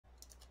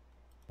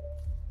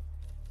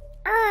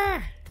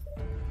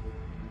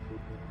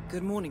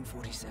Good morning,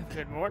 47.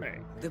 Good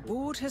morning. The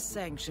board has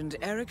sanctioned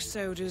Eric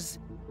Soda's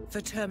for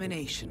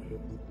termination.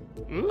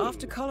 Ooh.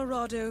 After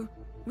Colorado,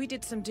 we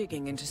did some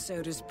digging into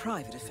Soda's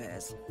private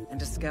affairs and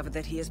discovered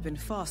that he has been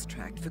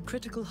fast-tracked for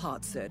critical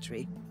heart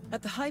surgery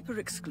at the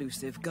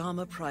hyper-exclusive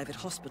Gama Private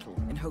Hospital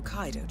in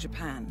Hokkaido,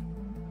 Japan.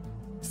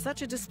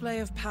 Such a display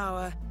of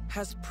power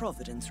has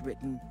Providence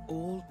written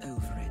all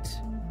over it.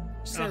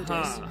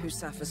 Situs, who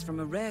suffers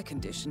from a rare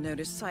condition known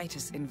as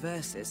Situs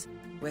Inversus,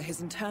 where his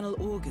internal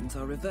organs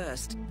are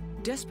reversed,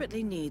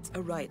 desperately needs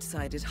a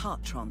right-sided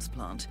heart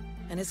transplant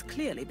and has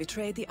clearly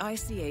betrayed the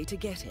ICA to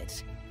get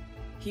it.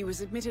 He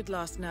was admitted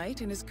last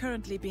night and is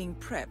currently being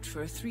prepped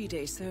for a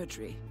 3-day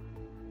surgery.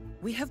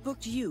 We have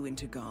booked you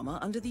into Gama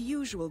under the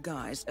usual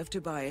guise of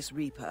Tobias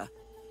Reaper,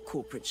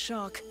 corporate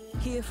shark,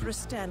 here for a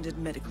standard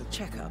medical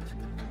checkup.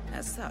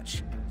 As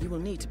such, you will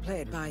need to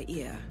play it by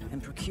ear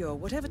and procure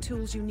whatever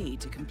tools you need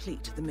to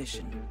complete the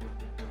mission.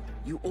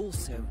 You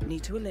also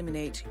need to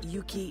eliminate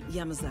Yuki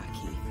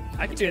Yamazaki,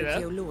 I can do that.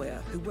 a Tokyo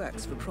lawyer who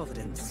works for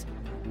Providence.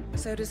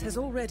 Sodas has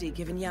already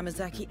given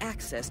Yamazaki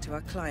access to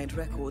our client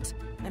records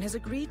and has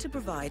agreed to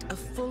provide a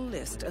full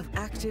list of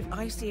active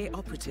ICA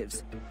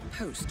operatives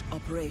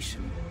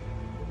post-operation.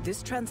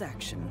 This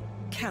transaction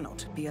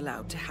cannot be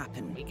allowed to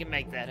happen. We can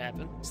make that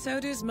happen.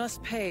 Sodas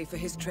must pay for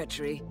his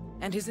treachery,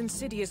 and his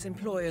insidious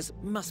employers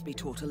must be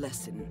taught a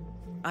lesson.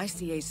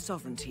 ICA's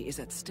sovereignty is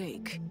at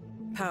stake.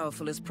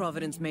 Powerful as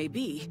Providence may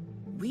be,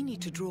 we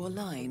need to draw a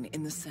line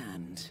in the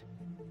sand.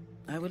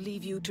 I will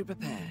leave you to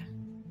prepare.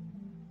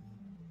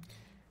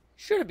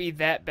 Shouldn't be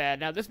that bad.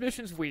 Now, this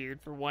mission's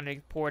weird for one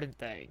important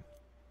thing.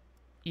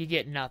 You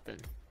get nothing.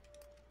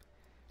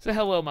 So,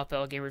 hello, my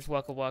fellow gamers.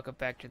 Welcome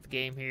back to the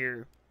game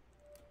here.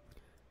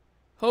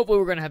 Hopefully,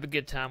 we're going to have a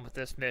good time with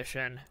this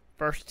mission.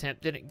 First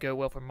attempt didn't go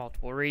well for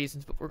multiple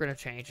reasons, but we're going to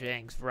change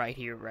things right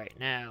here, right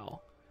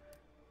now.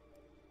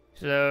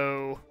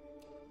 So,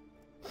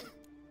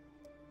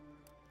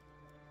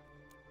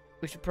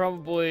 we should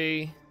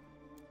probably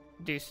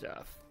do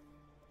stuff.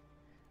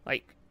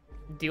 Like,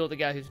 deal with the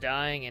guy who's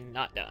dying and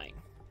not dying.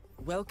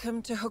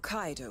 Welcome to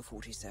Hokkaido,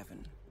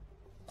 47.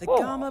 The Oh.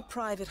 Gama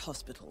Private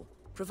Hospital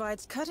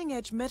provides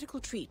cutting-edge medical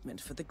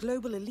treatment for the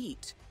global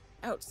elite,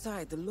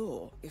 outside the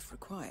law if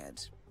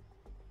required.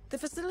 The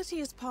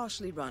facility is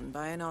partially run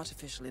by an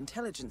artificial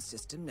intelligence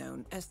system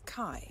known as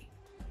Kai.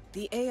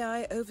 The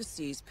AI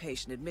oversees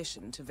patient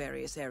admission to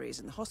various areas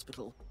in the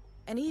hospital,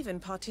 and even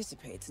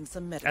participates in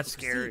some medical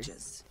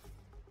procedures.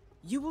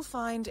 You will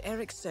find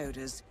Eric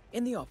Sodas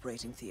in the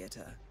operating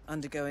theater,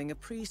 undergoing a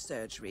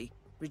pre-surgery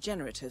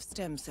regenerative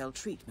stem cell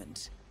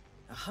treatment.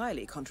 A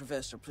highly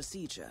controversial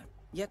procedure,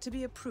 yet to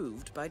be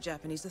approved by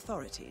Japanese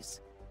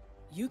authorities.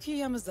 Yuki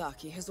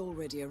Yamazaki has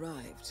already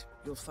arrived.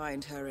 You'll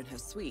find her in her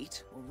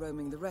suite or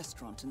roaming the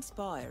restaurant and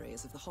spa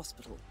areas of the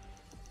hospital.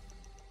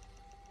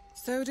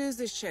 Sodas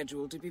is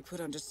scheduled to be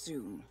put under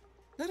soon.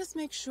 Let us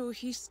make sure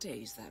he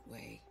stays that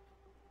way.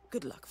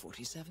 Good luck,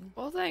 47.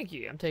 Well, thank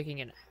you. I'm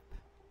taking a nap.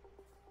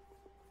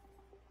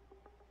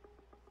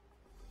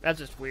 That's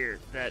just weird.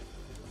 That.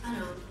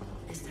 Hello,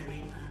 Mr.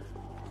 Reaper.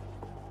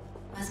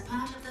 As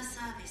part of the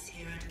service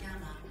here at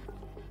Gamma,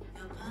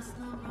 your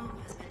personal room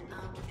has been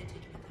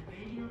outfitted with a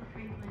radio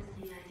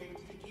frequency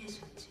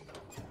identification chip.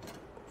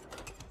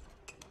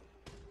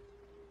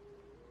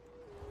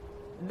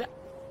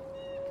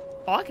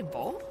 Oh, I can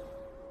vault?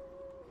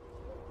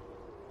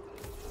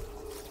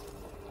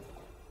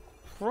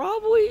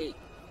 Probably.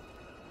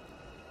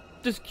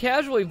 Just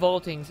casually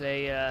vaulting's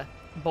a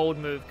bold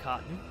move,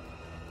 Cotton.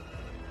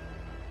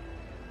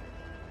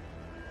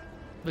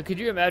 But could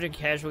you imagine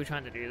casually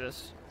trying to do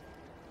this?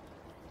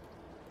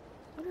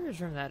 I wonder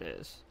whose room that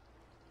is.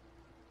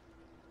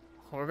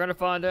 We're gonna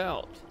find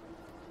out.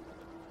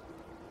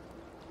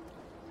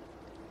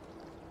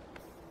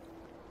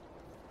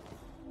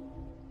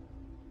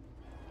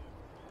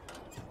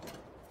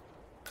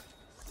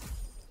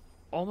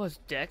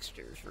 Almost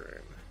Dexter's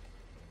room.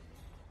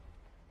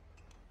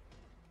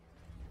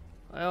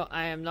 Well,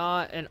 I am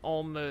not an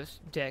almost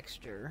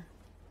Dexter.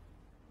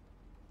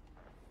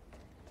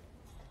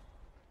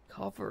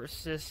 Call for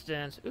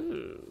assistance.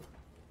 Ooh.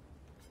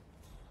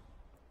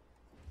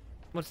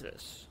 What's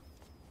this?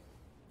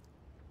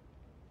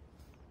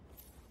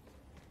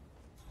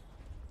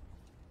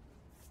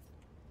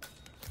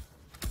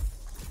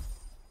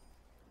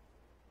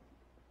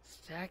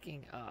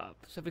 Stacking up.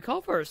 So if we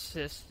call for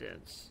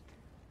assistance,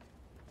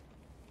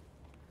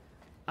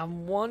 I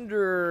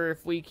wonder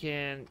if we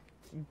can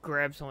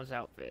grab someone's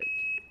outfit.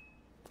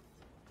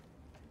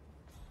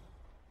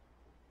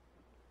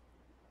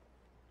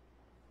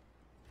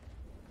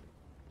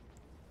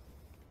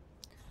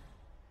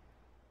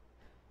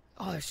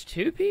 Oh, there's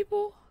 2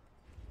 people?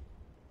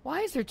 Why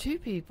is there 2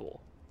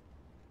 people?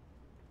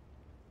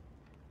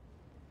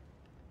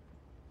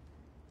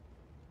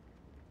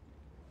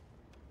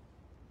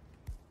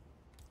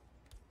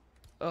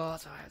 Oh,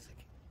 that's what I was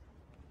thinking.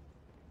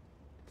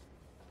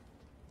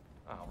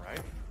 All right.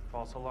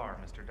 False alarm.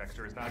 Mr.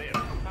 Dexter is not in.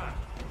 Ah,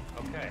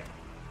 okay.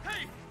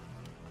 Hey!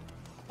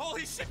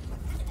 Holy shit!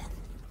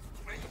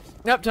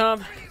 Yep, Tom.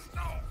 Please,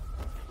 no!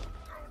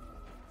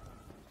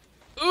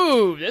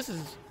 Ooh, this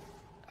is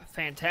a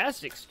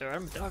fantastic start.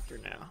 I'm a doctor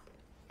now.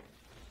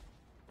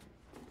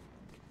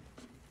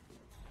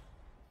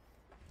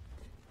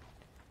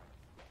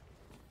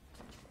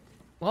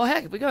 Well,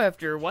 heck, if we go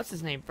after what's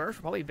his name first,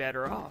 we're probably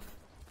better off.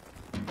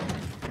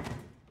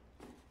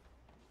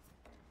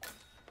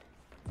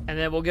 And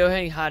then we'll go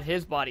ahead and hide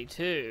his body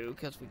too,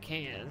 because we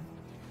can.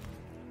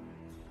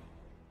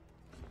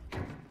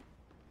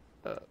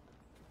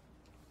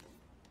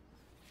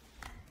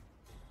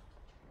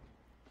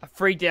 I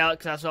freaked out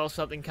because I saw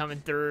something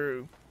coming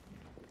through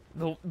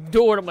the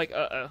door, and I'm like,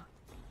 uh-oh.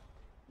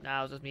 Nah,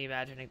 it was just me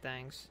imagining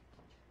things.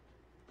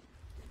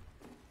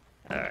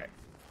 Alright.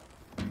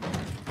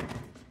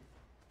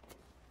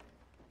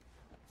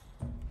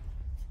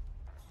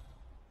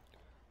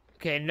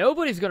 Okay,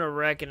 nobody's gonna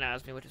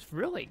recognize me, which is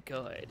really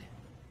good.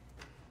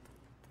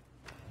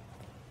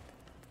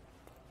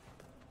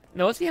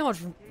 Now, let's see how much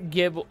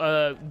give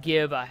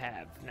I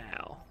have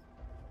now.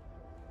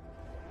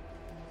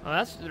 Oh,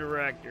 that's the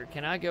director.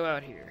 Can I go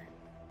out here?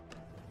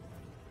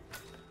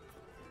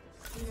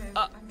 You know,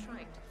 I'm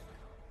trying to.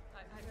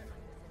 I don't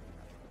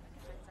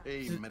like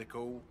this. Hey,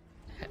 medical.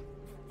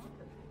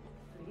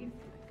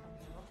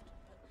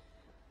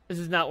 This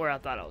is not where I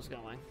thought I was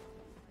going.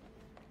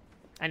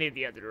 I need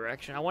the other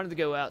direction. I wanted to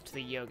go out to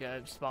the yoga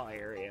and spa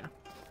area.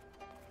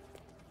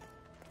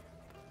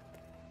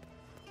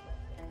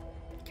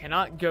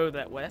 Cannot go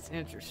that way. That's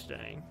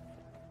interesting.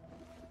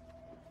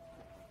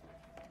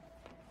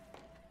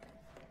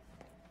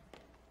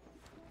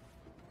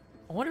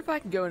 I wonder if I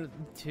can go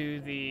into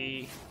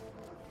the...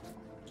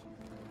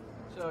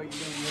 So, are you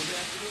doing yoga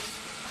after this?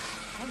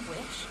 I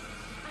wish.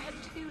 I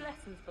have 2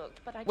 lessons booked,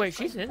 but I Wait, just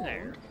she's got in there.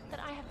 informed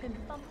that I have been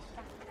bumped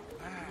back.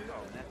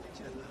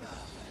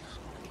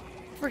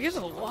 Frick, there's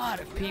a lot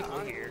of people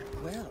here.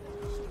 Well,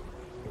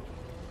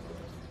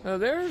 Oh,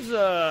 there's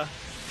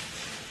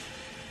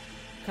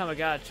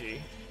Kamagachi.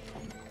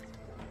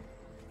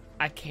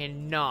 I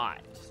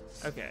cannot.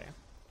 Okay.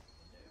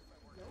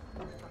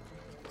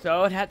 So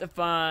I would have to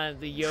find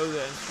the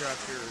yoga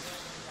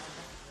instructor's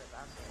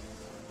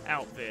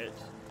outfit.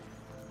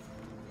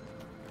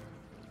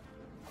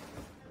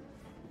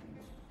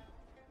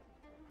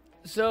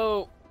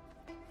 So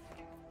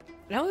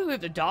now that we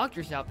have the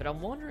doctor's outfit, I'm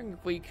wondering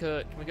if we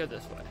could. Can we go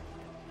this way?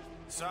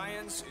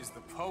 Science is the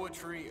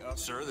poetry of...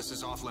 Sir, this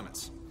is off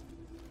limits.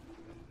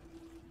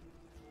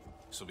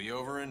 This will be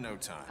over in no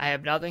time. I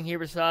have nothing here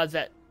besides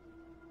that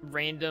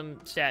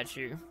random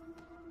statue.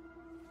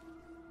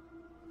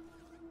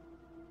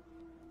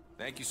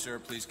 Thank you, sir.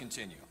 Please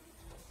continue.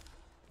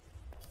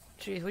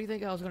 Jeez, what do you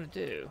think I was gonna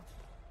do?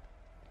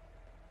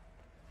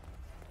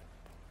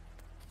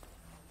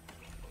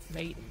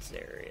 Maintenance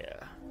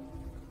area.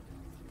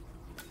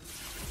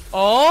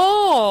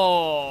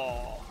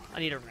 Oh! I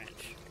need a wrench.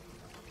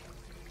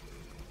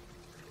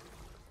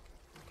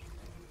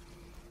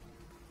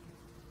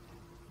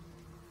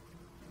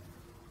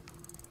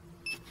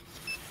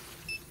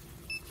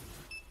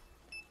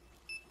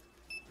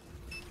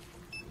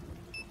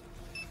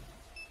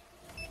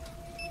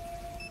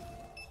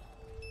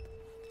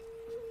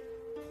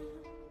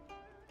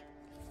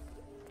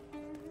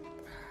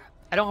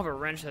 I don't have a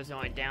wrench, that's the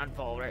only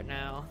downfall right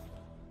now.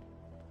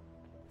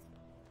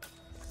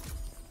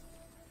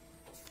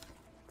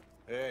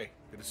 Hey,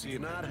 good to see you.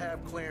 Do not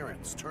have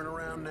clearance. Turn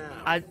around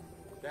now.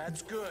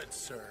 That's good,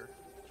 sir.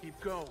 Keep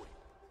going.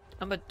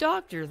 I'm a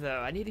doctor, though.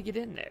 I need to get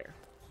in there.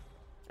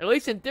 At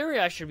least in theory,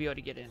 I should be able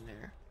to get in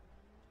there.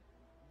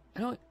 I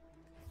don't...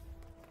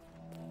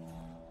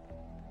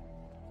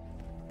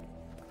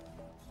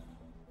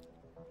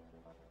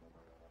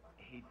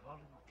 He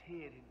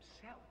volunteered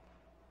himself.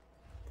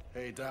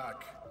 Hey,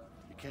 Doc.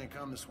 You can't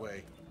come this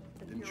way.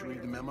 Didn't you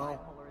read the memo?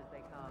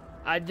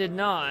 I did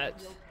not.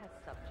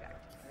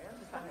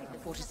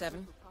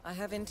 47. I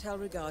have intel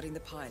regarding the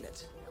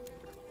pilot.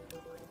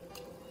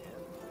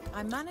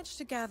 I managed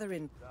to gather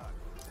in...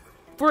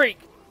 Freak!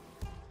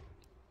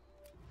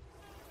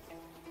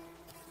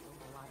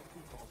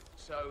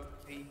 So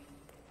the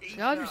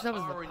God, yourself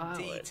as the R&D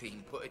pilot.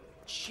 team put a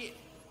chip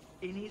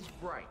in his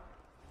brain,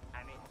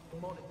 and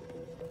it monitored.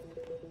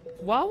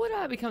 Why would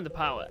I become the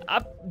pilot?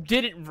 I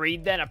didn't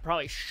read that. I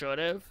probably should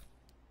have.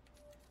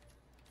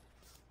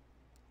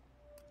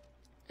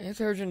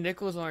 Surgeon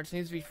Nicholas Lawrence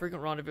needs to be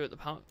frequent rendezvous at the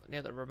pilot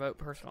near the remote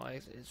personal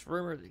exit. It's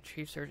rumored the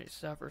chief surgeon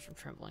suffers from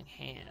trembling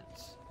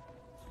hands.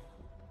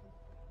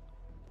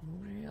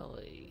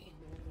 Really?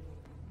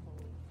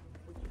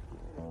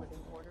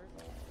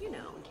 You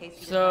know, in case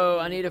you So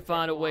decide I need to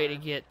find a way to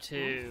get to...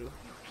 You're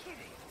kidding.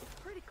 It's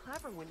pretty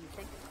clever when you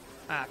think.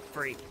 Ah,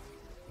 freak.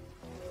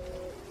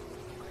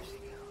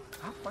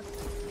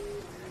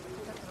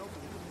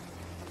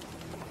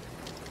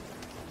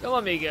 Come on,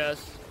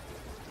 amigos.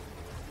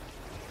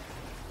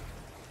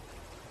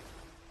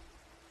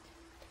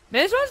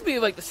 Man, this must be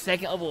like the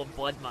second level of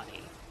Blood Money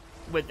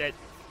with that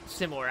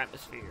similar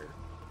atmosphere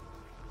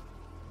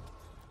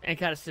and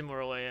kind of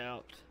similar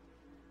layout.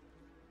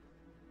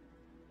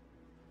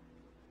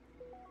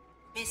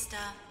 Mr.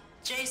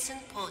 Jason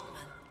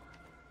Portman,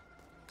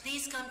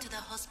 please come to the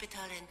hospital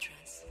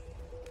entrance.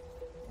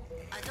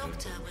 A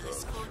doctor will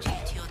escort you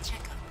to your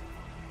checkup.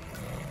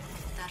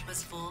 That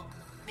was for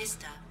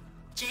Mr.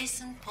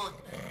 Jason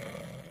Portman.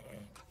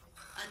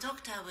 A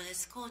doctor will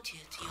escort you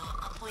to your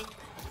appointment.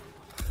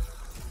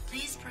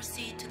 Please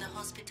proceed to the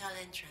hospital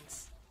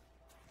entrance.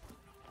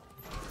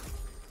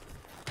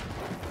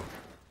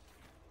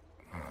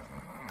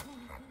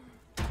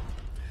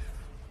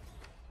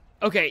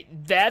 Okay,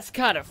 that's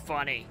kind of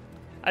funny.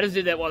 I just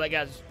did that while that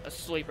guy's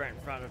asleep right in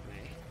front of me.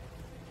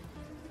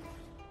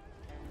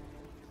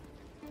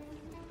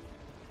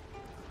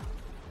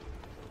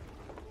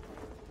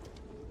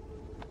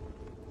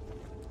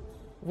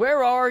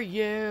 Where are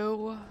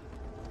you?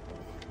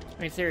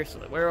 I mean,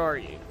 seriously, where are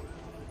you?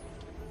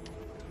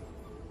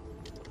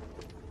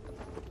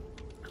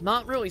 I'm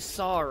not really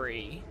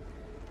sorry.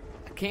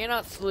 I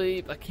cannot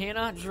sleep. I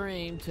cannot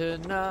dream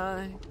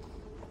tonight.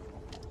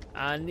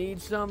 I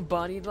need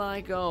somebody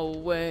like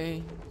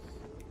always.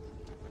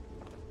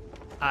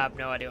 I have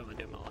no idea what I'm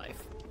gonna do in my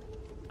life.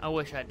 I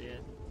wish I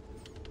did.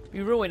 It'd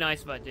be really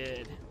nice if I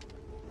did.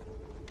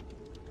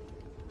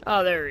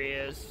 Oh, there he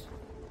is.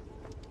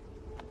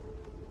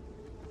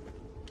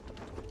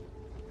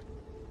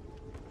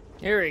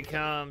 Here he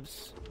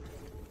comes.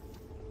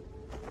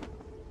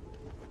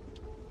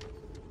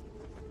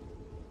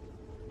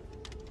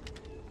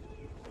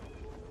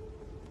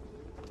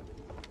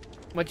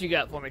 What you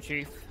got for me,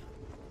 Chief?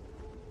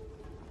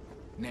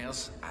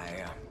 Nails,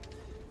 I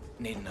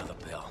need another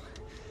pill.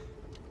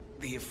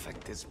 The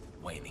effect is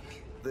waning.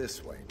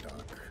 This way,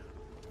 Doc.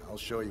 I'll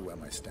show you where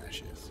my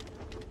stash is.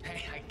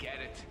 Hey, I get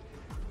it.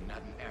 I'm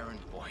not an errand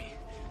boy.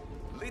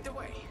 Lead the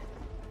way.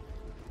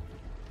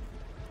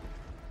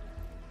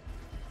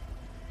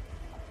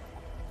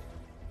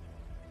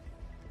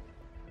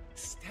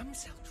 Stem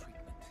cell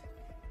treatment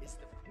is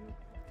the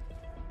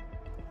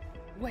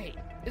Wait,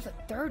 there's a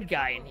third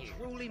guy in here.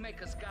 Truly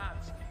make us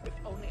gods. If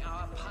only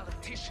our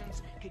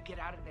politicians could get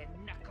out of their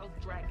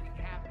knuckle-dragging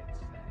habits.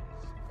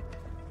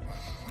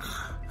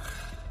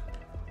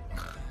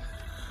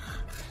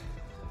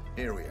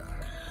 Here we are.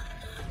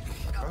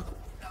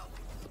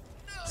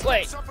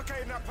 Wait.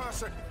 Suffocating that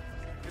person.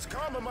 It's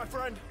karma, my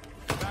friend.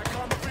 Bad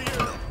karma for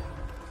you.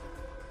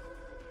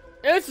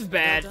 This is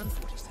bad. Well done,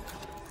 47.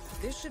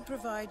 This should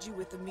provide you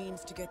with the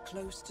means to get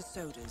close to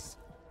Sodas.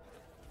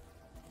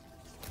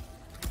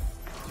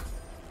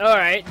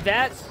 Alright,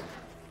 that's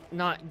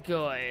not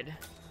good. Is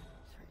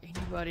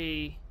there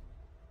anybody...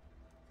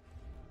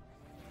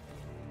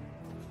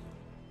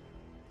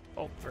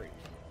 Oh, freak.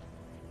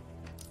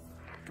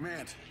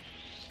 Command.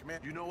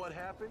 Command, you know what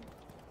happened?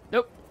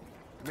 Nope.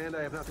 Command,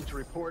 I have nothing to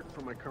report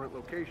from my current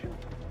location.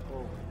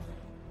 Over.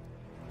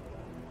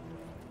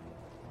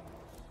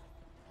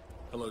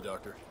 Hello,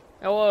 Doctor.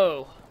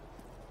 Hello.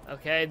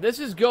 Okay, this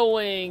is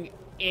going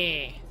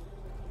eh.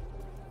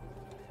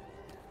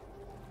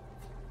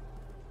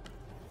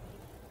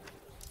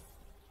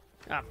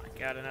 Oh my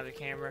god, another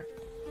camera.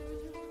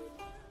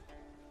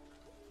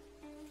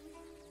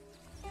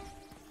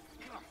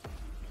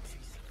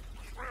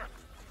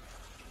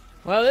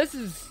 Well, this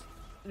is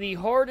the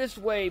hardest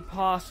way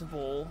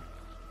possible.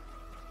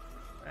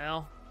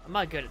 Well, I'm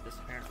not good at this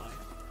apparently.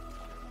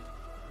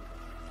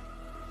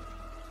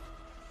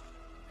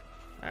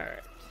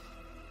 Alright.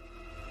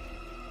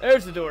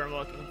 There's the door I'm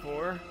looking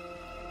for.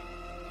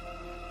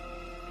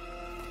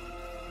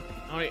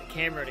 I'm gonna get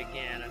cameraed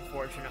again,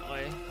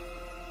 unfortunately.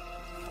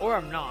 Or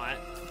I'm not.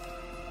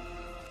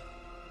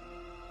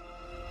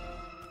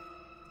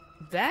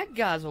 That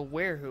guy's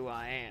aware who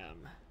I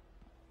am.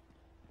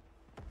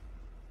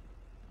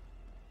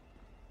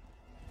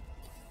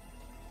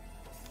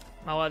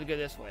 Am I allowed to go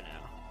this way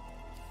now?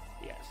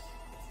 Yes.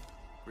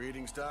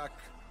 Greetings, Doc.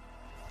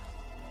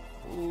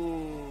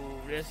 Ooh,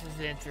 this is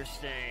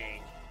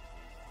interesting.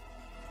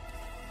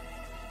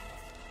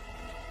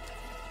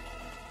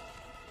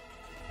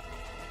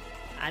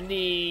 I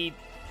need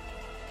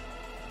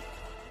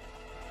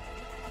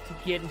to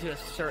get into a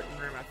certain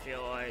room, I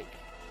feel like.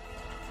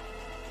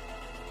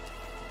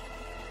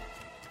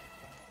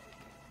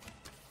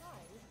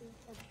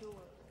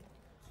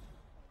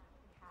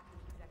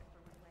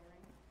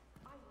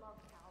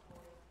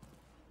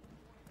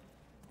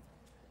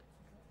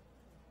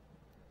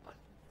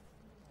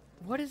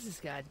 What is this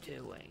guy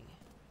doing?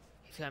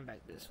 He's coming back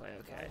this way,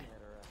 okay.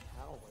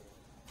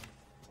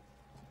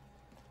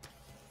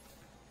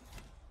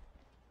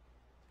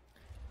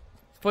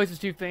 This place is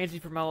too fancy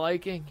for my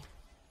liking.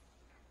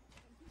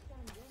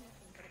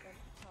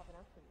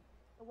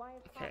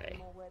 Okay.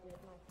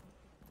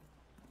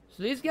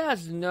 So these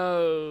guys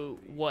know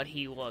what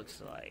he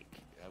looks like.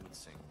 I would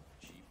sing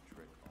cheap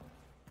trick on.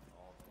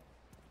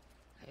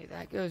 Okay,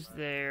 that goes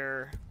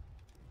there.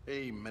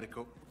 Hey,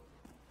 medico.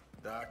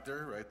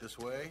 Doctor, right this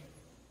way.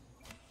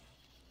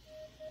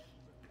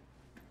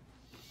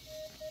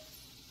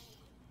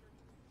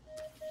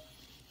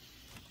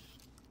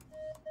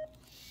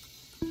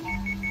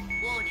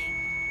 Warning.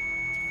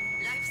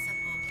 Life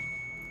support.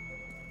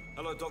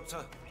 Hello,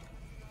 Doctor.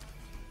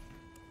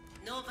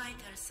 No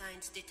vital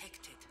signs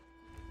detected.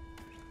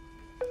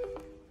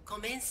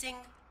 Commencing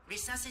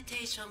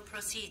resuscitation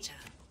procedure.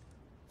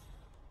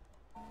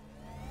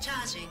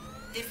 Charging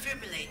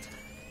defibrillator.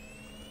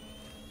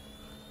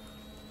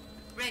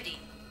 Ready.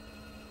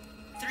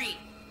 3,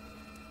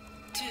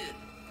 2,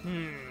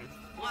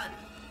 1.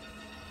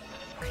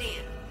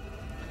 Clear.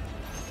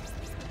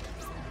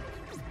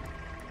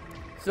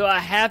 So I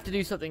have to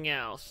do something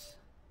else.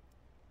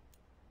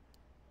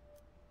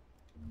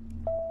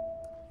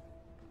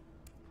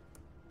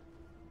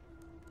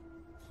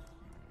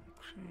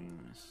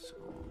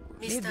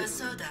 Mr.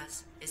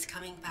 Sodas is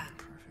coming back.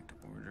 Perfect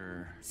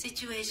order.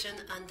 Situation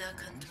under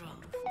control.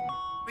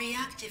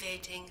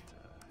 Reactivating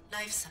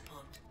life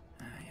support.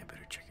 Yeah,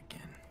 better check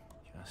again.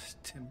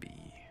 Just to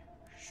be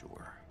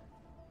sure.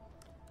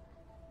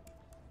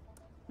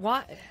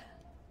 What?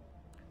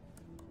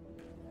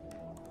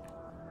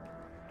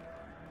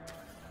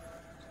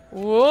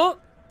 Whoop.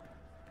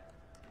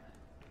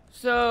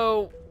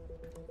 So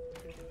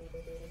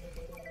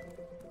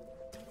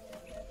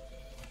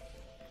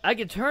I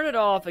can turn it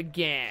off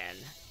again.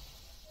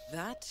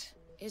 That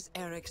is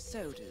Eric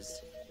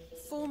Sodas,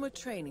 former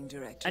training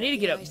director. I need to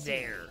get up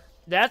there.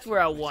 That's where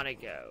I want to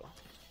go.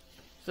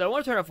 So I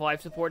want to turn off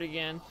life support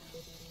again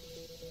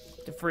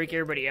to freak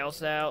everybody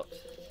else out.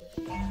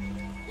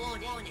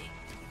 Warning.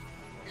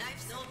 Life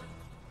zone.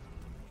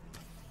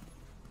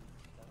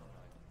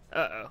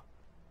 Uh-oh.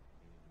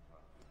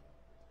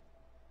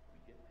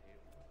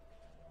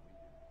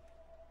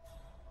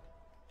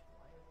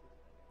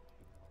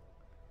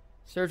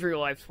 Surgery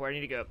life support. I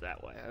need to go up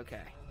that way.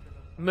 Okay.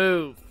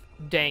 Move.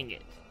 Dang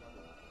it.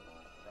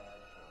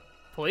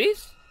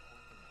 Please?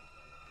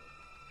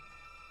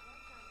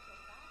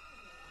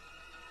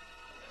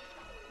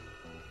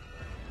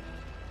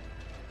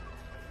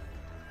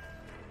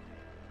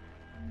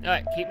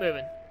 Alright, keep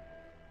moving.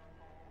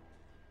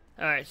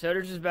 Alright,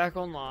 Soder's is back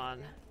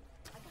online.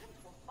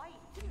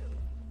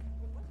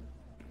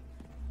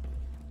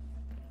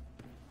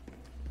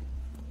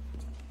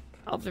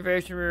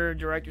 Observation Room,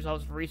 Director's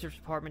Office for Research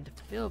Department,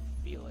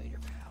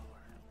 Defibrillator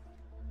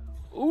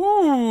power.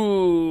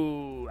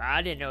 Ooh,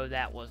 I didn't know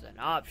that was an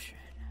option.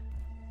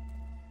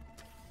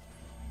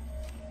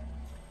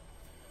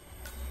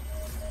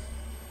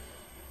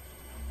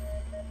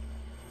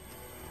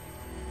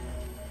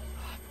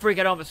 Freak,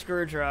 I don't have a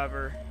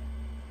screwdriver.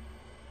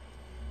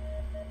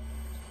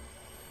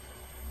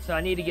 So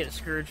I need to get a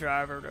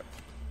screwdriver to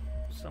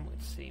someone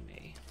see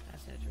me.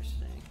 That's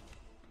interesting.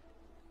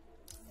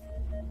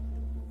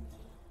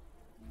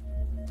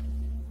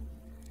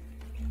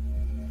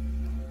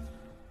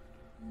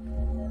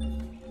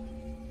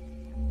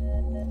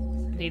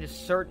 Need a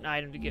certain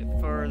item to get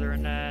further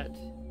in that.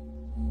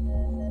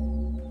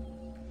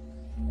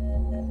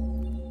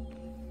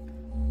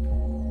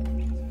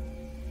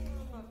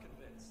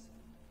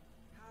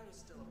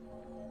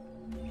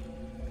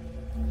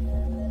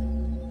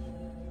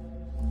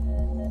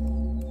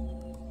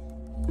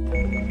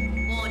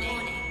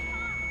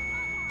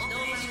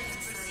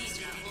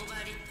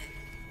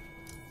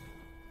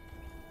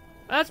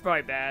 That's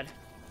probably bad.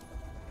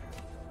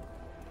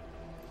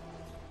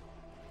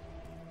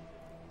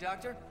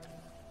 Doctor?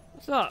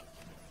 What's up?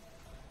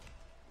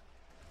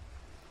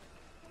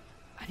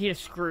 I need a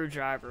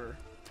screwdriver.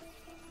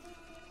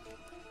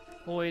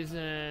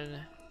 Poison.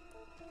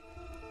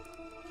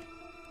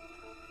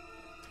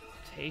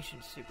 Station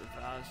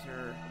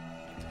supervisor.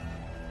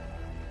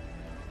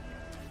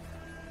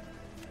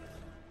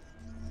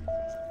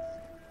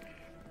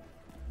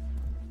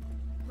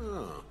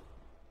 Oh.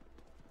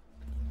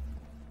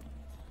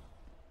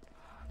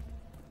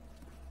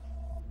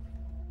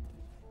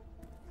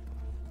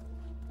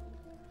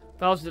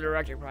 If I was the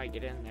director, I'd probably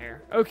get in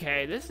there.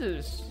 Okay, this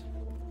is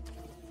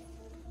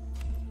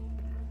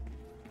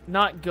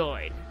not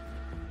good,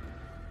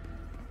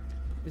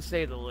 to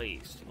say the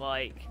least.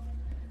 Like,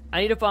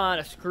 I need to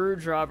find a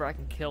screwdriver I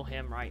can kill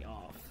him right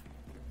off.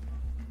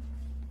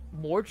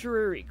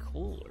 Mortuary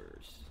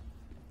coolers.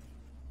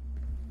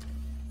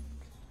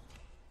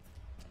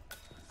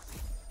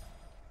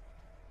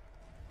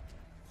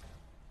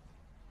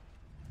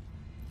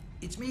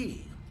 It's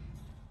me.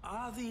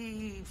 Are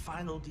the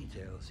final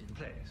details in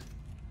place?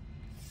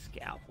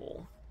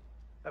 Scalpel.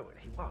 Oh, well,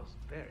 he was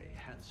very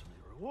handsomely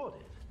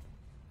rewarded.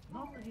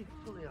 Not that he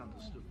fully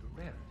understood the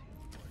rarity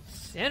of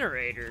the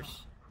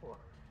Incinerators.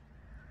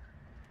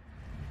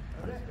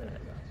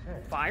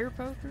 Fire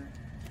poker?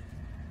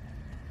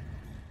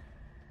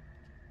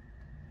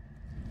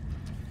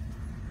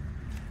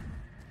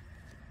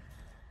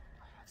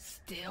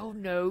 Still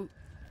no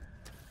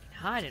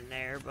hide in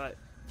there, but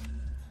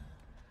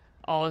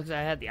oh, because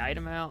I had the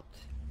item out.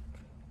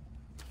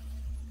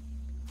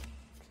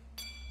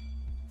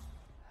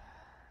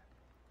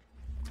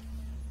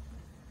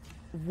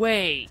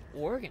 Wait,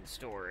 organ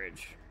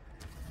storage.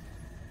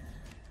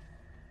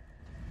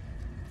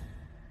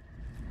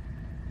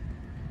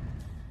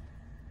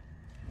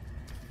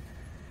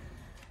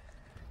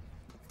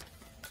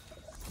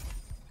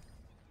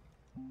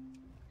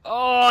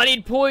 Oh, I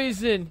need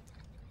poison.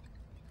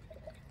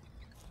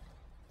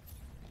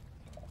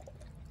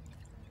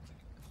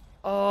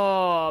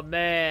 Oh,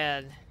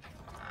 man.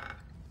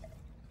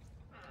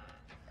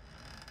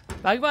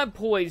 If I can find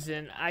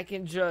poison, I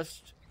can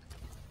just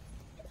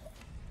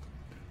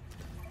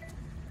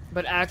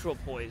But actual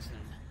poison.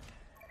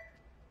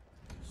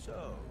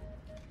 So,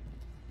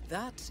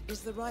 That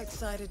is the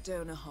right-sided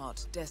donor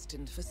heart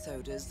destined for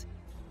Sodas.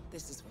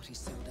 This is what he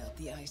sold out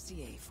the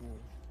ICA for.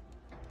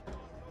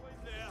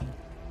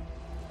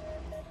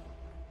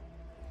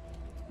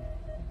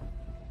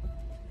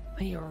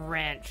 A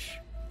wrench.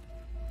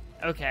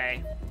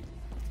 Okay.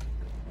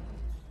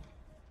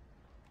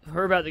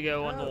 We're about to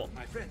go on the...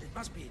 My friend, it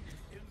must be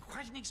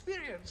quite an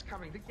experience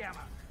coming to Gamma.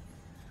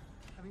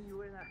 I mean, you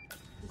were in a...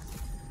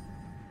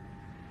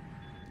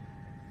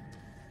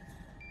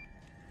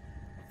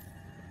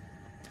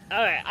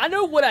 Alright, I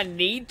know what I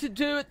need to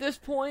do at this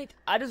point.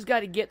 I just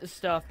got to get the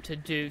stuff to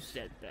do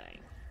said thing.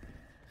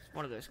 It's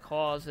one of those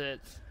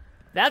closets.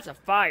 That's a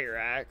fire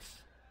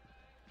axe.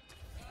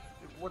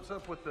 what's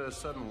up with the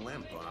sudden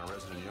limp on our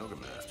resident yoga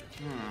master?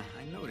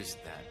 I noticed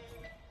that.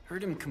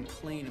 Heard him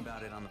complain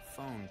about it on the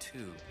phone,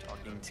 too,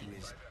 talking to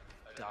his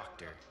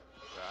doctor.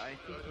 I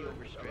think he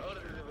overstretched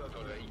her.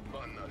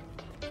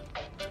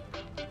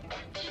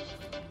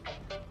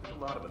 There's a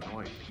lot of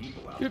annoying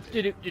people out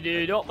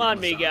there. Don't mind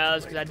me,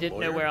 guys, because I didn't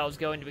know where I was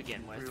going to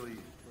begin with.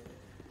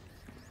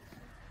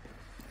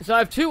 So I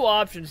have two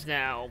options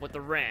now with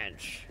the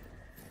wrench.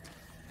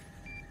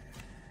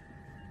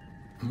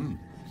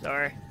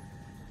 Sorry.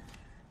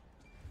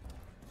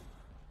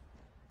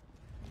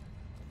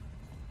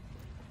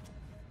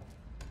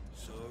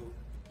 So,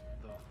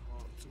 the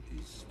heart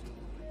is still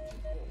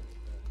beating.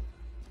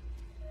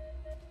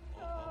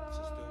 Our hearts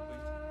are still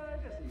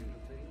beating. Just the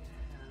usual thing.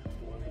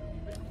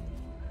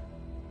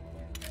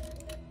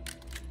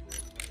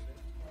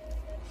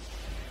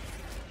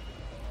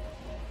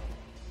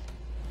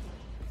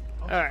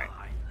 Alright.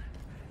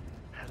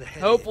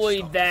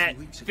 Hopefully that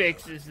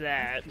fixes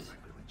that.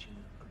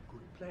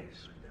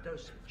 Place with the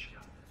dosage.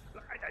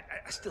 Look,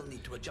 I still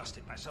need to adjust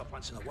it myself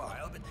once in a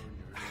while, but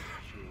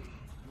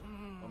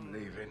I'm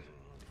leaving. It's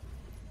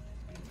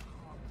been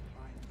hard to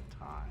find the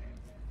time.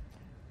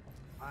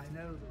 I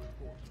know the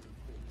reports are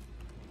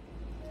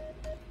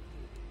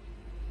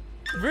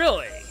important.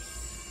 Really?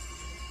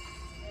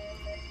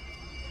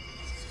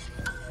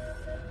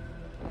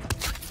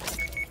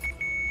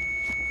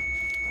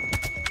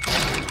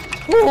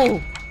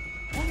 Ooh.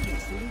 Wonderful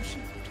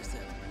solution,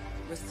 47.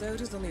 With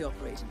sodas on the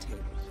operating table,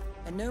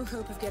 and no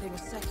hope of getting a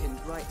second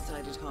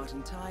right-sided heart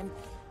in time,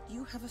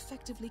 you have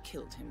effectively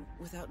killed him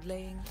without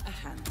laying a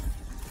hand on him.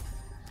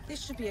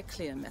 This should be a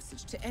clear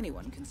message to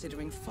anyone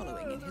considering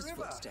following in his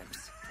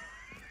footsteps.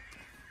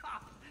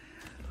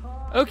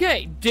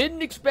 Okay,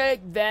 didn't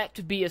expect that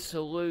to be a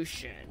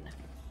solution.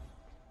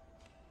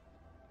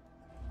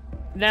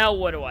 Now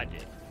what do?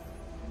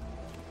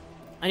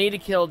 I need to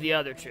kill the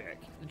other chick.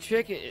 The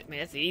chick, I mean,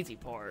 that's the easy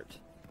part.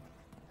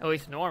 At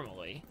least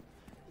normally.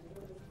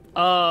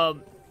 What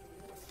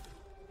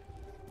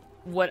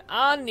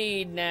I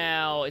need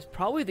now is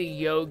probably the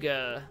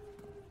yoga.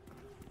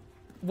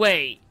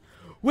 Wait.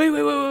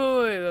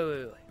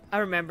 I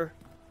remember.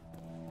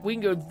 We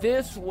can go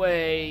this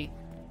way,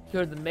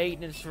 go to the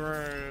maintenance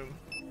room,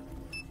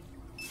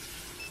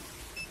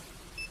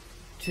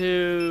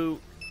 to...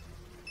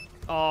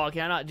 Oh,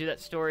 can I not do that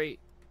story?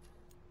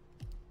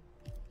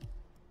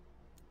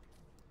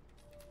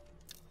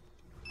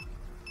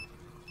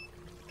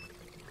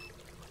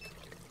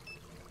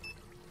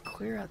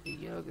 Clear out the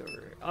yoga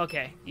room.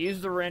 Okay,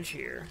 use the wrench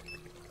here.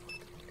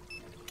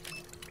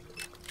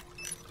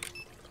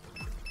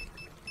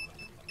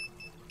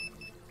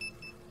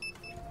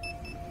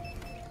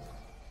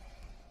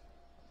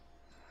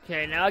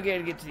 Okay, now I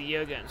gotta get to the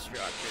yoga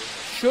instructor.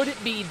 Should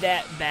it be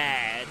that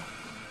bad?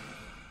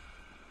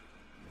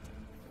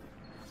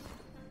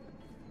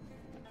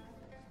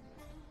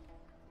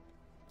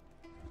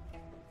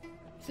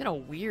 It's in a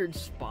weird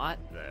spot,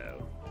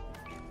 though.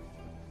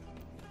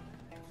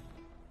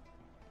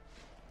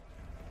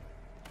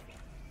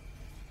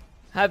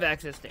 I have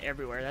access to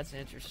everywhere. That's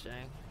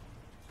interesting.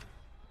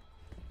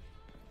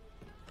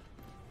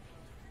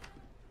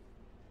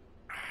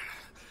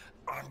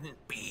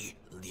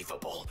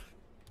 Unbelievable.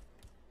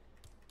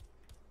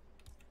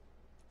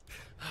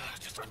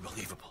 Just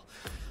unbelievable.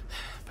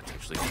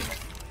 Potentially.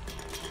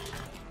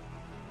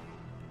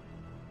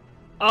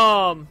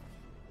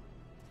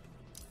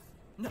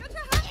 No.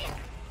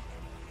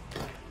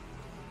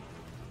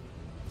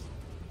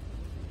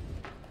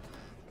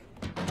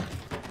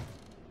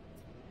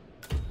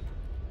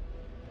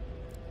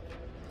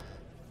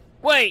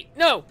 Wait,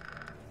 no!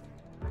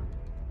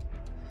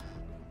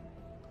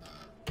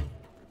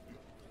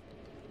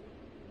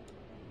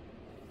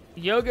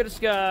 Yoga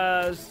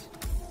disguise.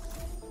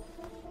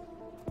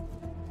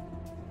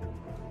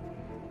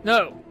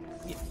 No.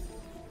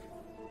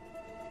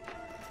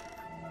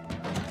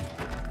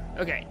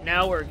 Okay,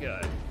 now we're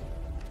good.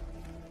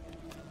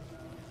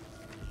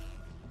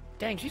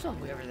 Dang, she's all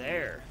the way over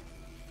there.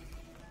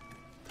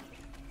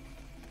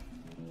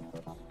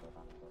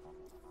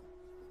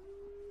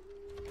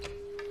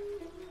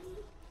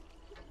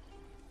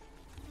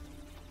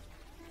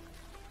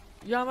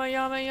 Yama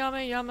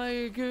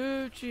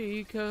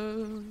Gucci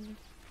code.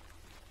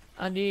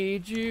 I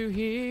need you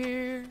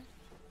here.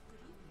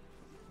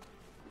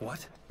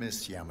 What?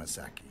 Miss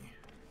Yamazaki,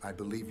 I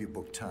believe you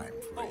booked time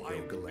for a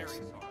yoga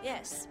lesson.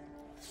 Yes.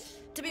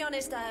 To be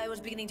honest, I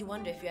was beginning to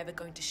wonder if you're ever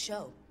going to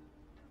show.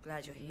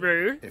 Glad you're here.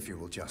 Rude. If you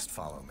will just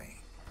follow me.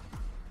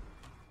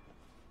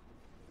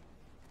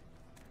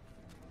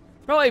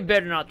 Probably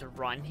better not to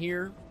run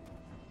here.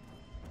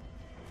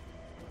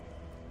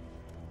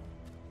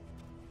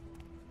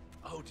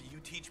 Oh, do you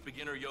teach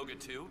beginner yoga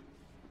too?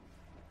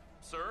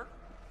 Sir?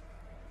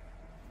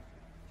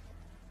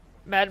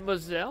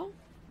 Mademoiselle?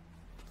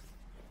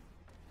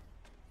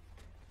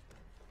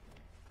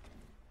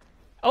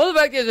 I love the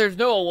fact that there's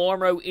no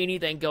alarm or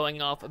anything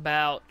going off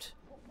about.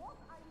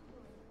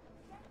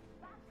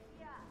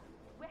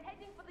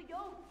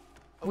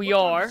 We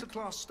are. Does the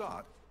class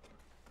start?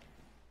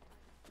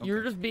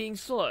 You're just being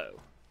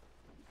slow.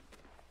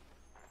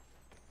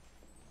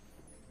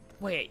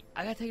 Wait,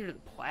 I gotta take her to the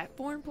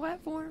platform?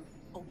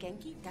 O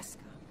genki desu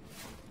ka?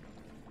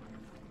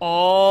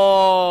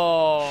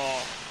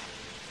 Oh.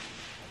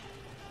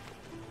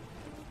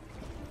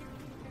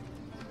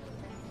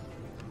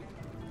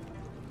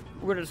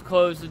 We're gonna just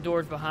close the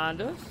doors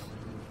behind us.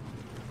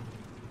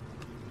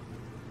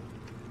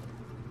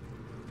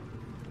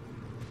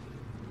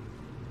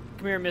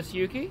 Come here, Miss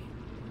Yuki.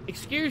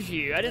 Excuse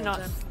you, I did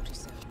not.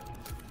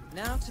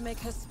 Now to make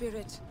her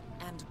spirit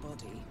and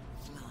body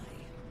fly.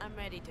 I'm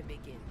ready to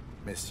begin.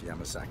 Miss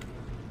Yamazaki.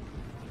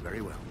 Very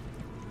well.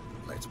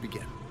 Let's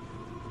begin.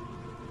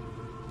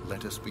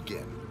 Let us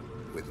begin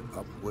with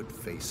upward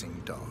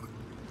facing dog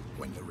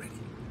when you're ready.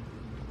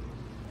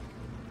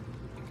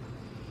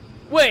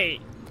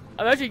 Wait,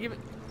 I'm actually giving.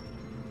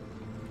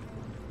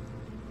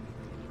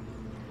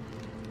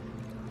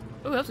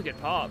 Oh, that's a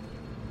good pop.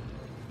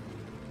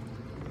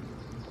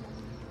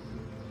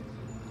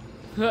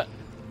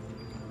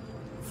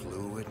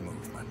 Fluid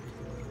movement.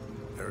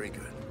 Very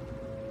good.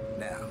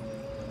 Now,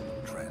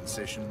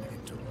 transition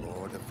into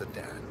Lord of the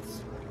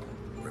Dance.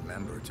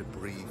 Remember to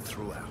breathe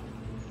throughout.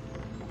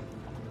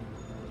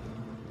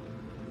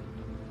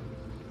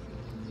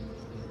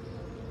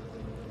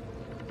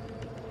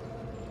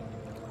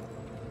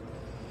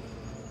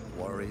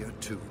 Warrior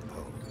 2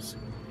 pose.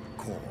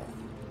 Core,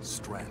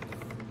 strength.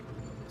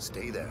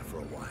 Stay there for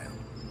a while.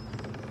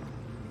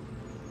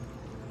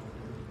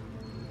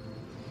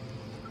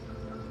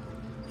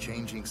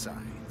 Changing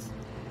sides.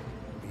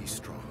 Be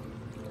strong.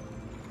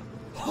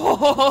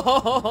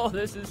 Oh,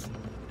 this is.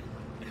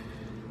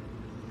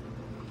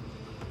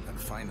 And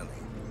finally,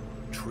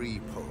 tree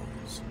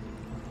pose.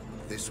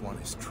 This one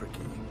is tricky.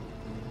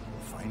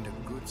 Find a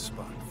good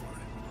spot for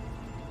it.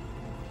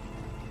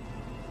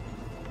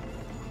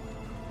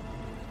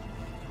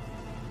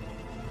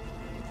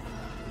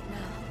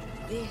 Now,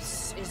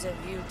 this is a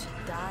view to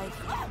die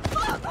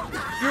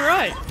for. You're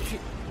right.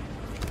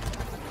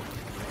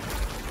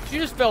 She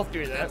just fell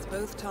through that. That's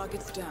both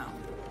targets down.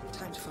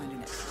 Time to find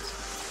an exit.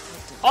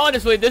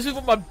 Honestly, this is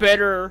one of my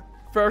better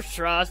first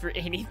tries for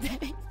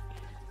anything.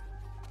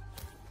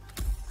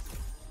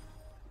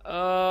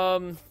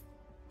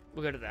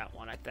 We'll go to that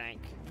one, I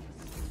think.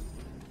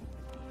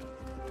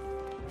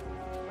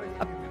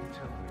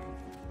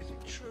 Is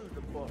it true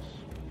the boss?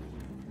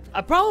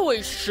 I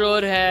probably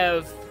should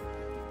have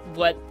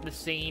let the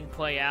scene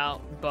play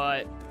out,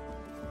 but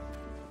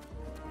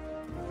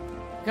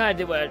kind of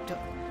did what I told.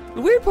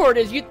 The weird part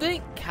is, you'd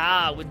think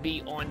Kai would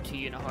be onto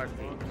you in a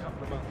heartbeat. A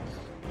couple of months.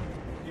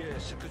 Yeah,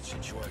 it's a good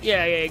situation.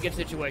 Yeah, good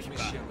situation.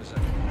 Miss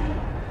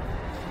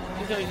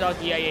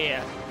Yamazaki,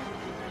 yeah.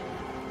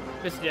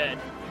 Miss Dead.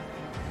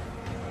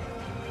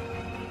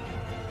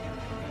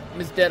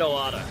 Miss Dead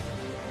Olada.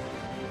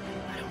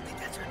 I don't think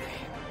that's her name.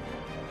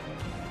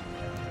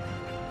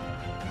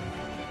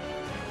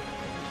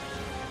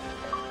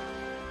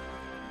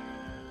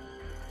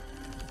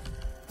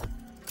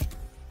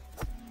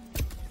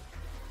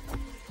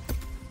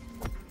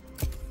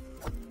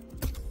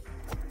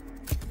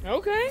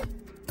 Okay.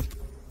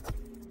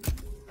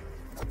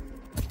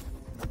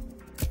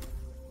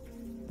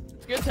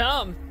 It's a good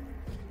time.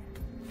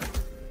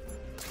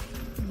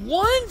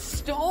 1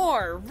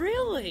 star,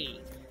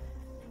 really?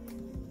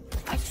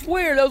 I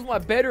swear those were my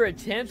better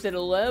attempts at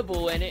a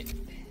level, and it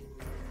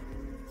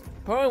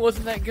probably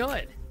wasn't that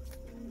good.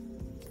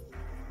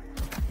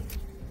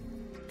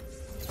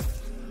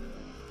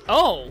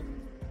 Oh.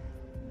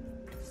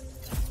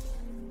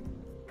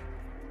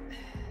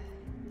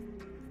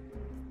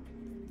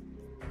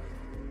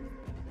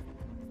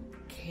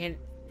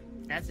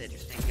 That's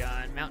interesting,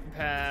 gun. Mountain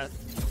path.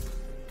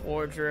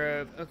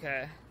 Wardrobe.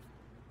 Okay.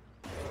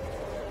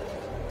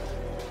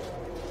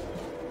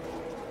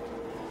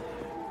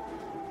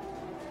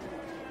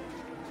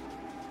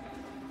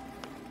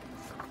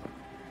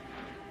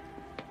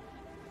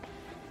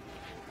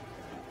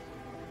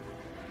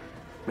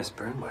 Miss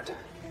Burnwood.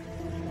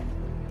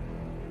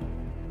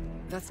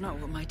 That's not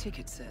what my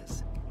ticket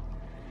says.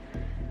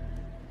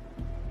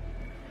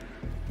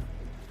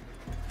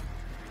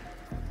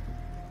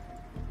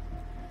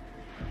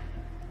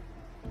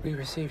 We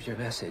received your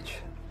message.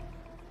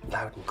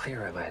 Loud and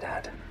clear, I might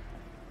add.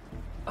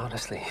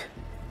 Honestly,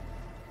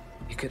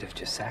 you could have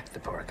just sacked the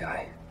poor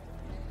guy.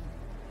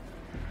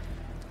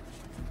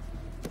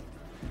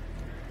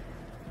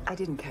 I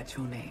didn't catch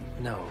your name.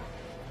 No,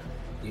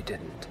 you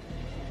didn't.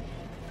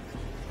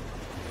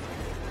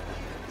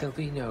 There'll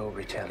be no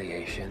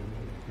retaliation,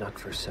 not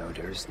for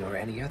Soders, nor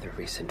any other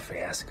recent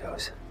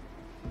fiascos.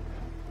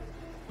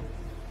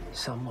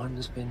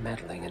 Someone's been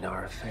meddling in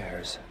our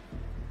affairs,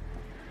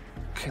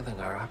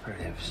 killing our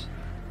operatives,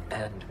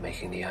 and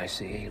making the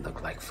ICA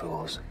look like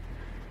fools.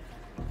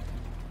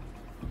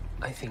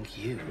 I think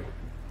you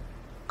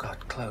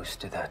got close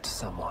to that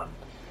someone.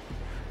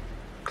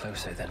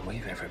 Closer than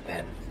we've ever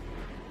been.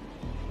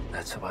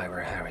 That's why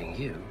we're hiring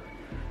you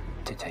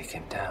to take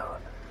him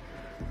down.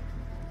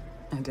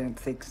 I don't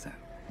think so.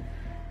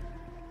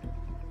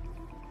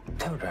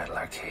 Don't rattle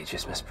our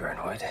cages, Miss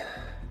Burnwood.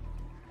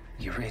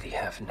 You really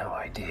have no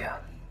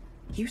idea.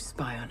 You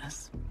spy on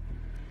us,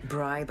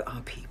 bribe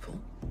our people,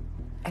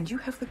 and you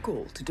have the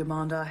gall to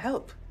demand our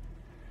help.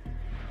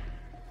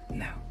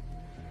 No.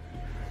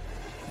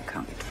 You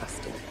can't be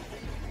trusted.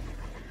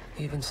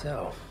 Even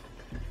so,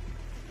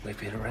 we've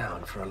been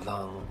around for a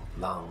long,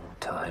 long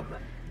time.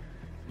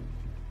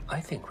 I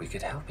think we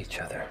could help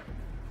each other.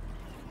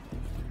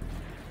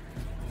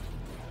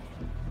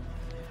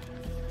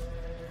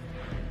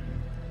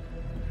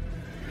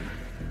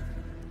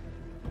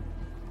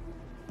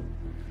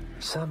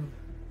 Some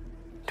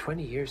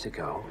 20 years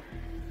ago,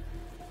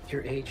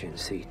 your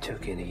agency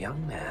took in a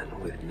young man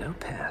with no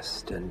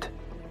past and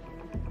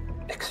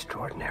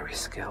extraordinary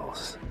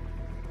skills.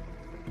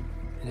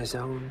 In his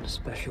own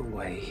special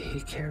way,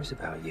 he cares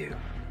about you,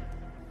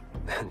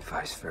 and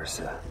vice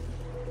versa.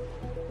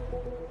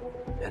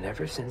 And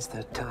ever since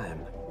that time,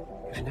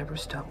 you've never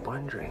stopped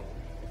wondering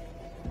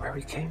where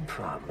he came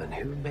from and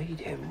who made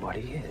him what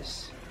he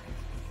is.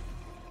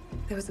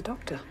 There was a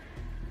doctor.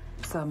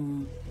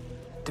 Some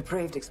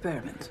depraved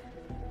experiment.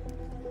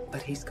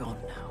 But he's gone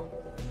now.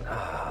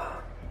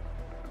 Ah.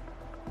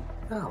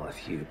 Well,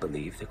 if you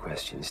believe the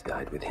questions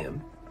died with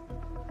him,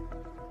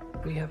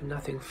 we have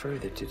nothing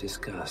further to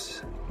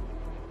discuss.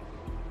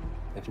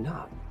 If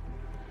not,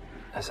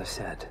 as I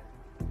said,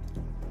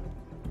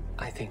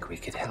 I think we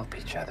could help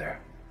each other.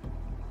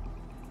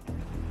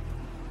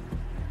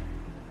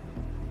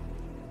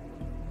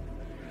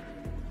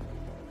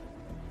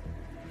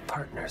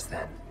 Partners,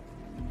 then.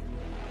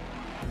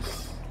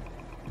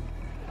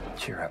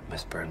 Cheer up,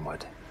 Miss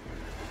Burnwood.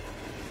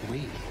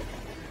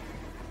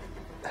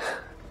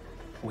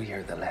 We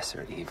are the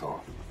lesser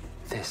evil.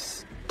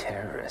 This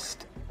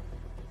terrorist,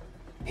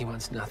 he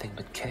wants nothing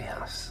but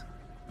chaos.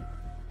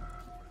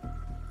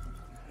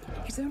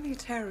 He's only a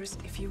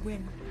terrorist if you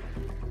win.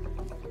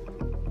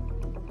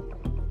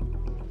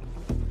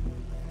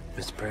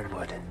 Miss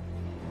Burnwood,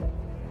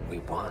 we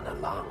won a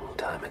long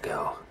time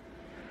ago.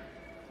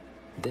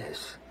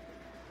 This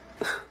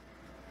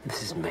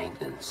is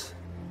maintenance.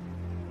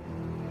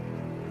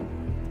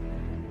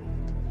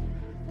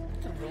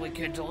 That's a really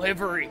good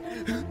delivery.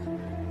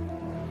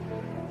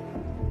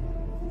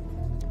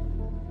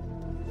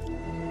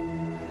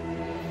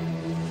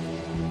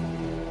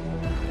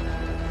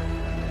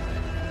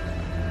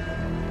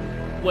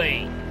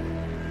 Wait,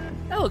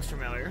 that looks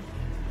familiar.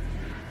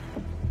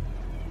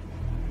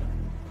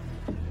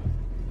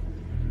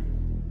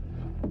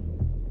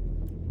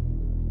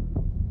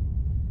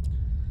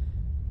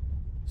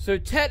 So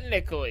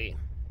technically,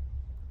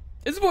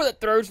 this is what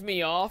that throws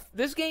me off.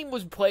 This game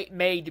was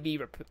made to be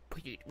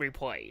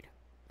replayed.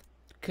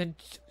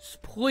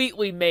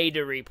 Completely made to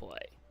replay.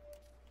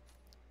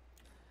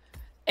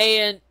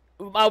 And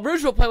my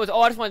original plan was,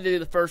 I just wanted to do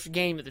the first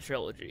game of the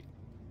trilogy.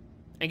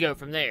 And go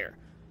from there.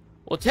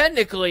 Well,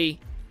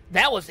 technically,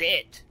 that was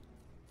it.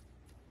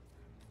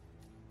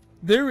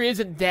 There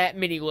isn't that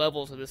many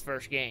levels of this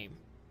first game.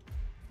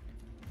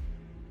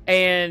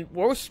 And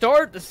we'll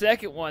start the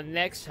second one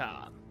next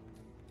time.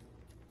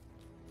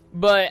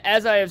 But,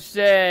 as I have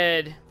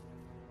said,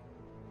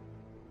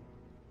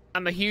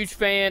 I'm a huge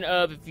fan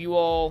of, if you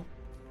all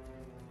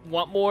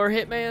want more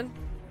Hitman,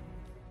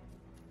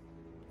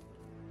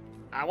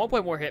 I want to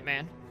play more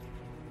Hitman.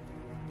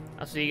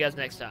 I'll see you guys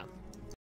next time.